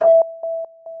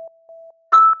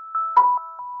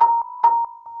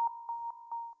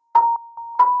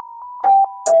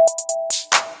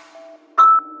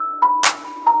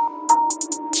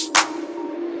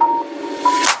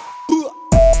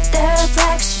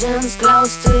reflections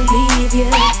close to leave you.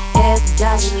 It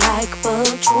doesn't like full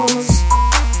truths.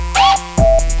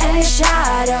 And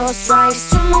shadows rise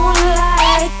to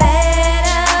moonlight,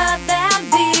 better than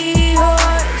be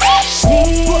yours.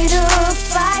 Need to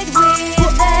fight with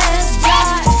this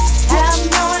dark, have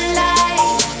no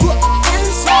light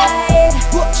inside.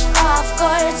 Of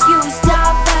course you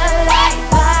stop the light,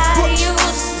 but you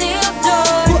still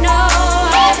don't know.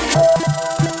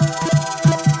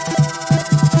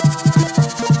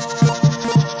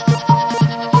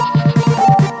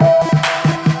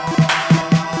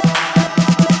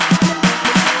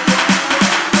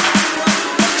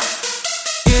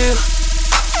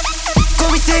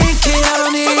 Thinking I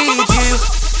don't need you.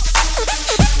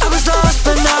 I was lost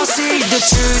but now I see the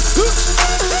truth.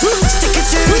 Sticking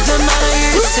to the man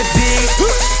I used to be.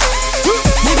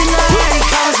 Maybe like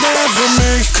I was never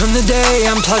me. Come the day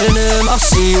I'm platinum, I'll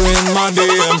see you in my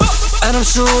DM. And I'm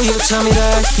sure you'll tell me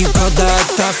that you got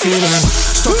that feeling.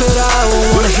 Stop it, I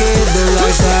don't wanna hear the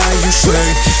lies that you say.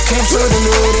 Came through the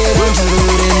loaded,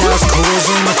 undiluted, now it's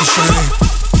causing like a shame.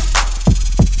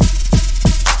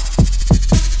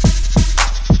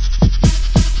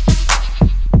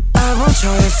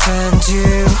 Try to offend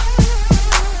you,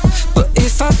 but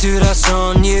if I do, that's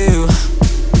on you.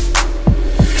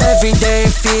 Every day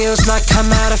it feels like I'm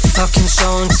at a fucking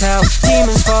show and tell.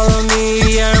 Demons follow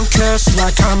me, yeah, I'm cursed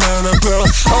like I'm Annabelle.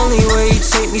 Only way you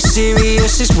take me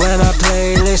serious is when I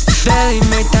playlist. Barely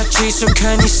made that tree, so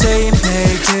can you say you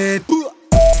made it?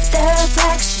 The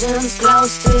reflections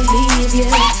close to leave you.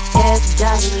 It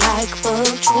doesn't like full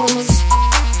truths.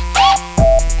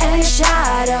 And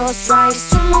shadows rise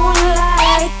to moonlight.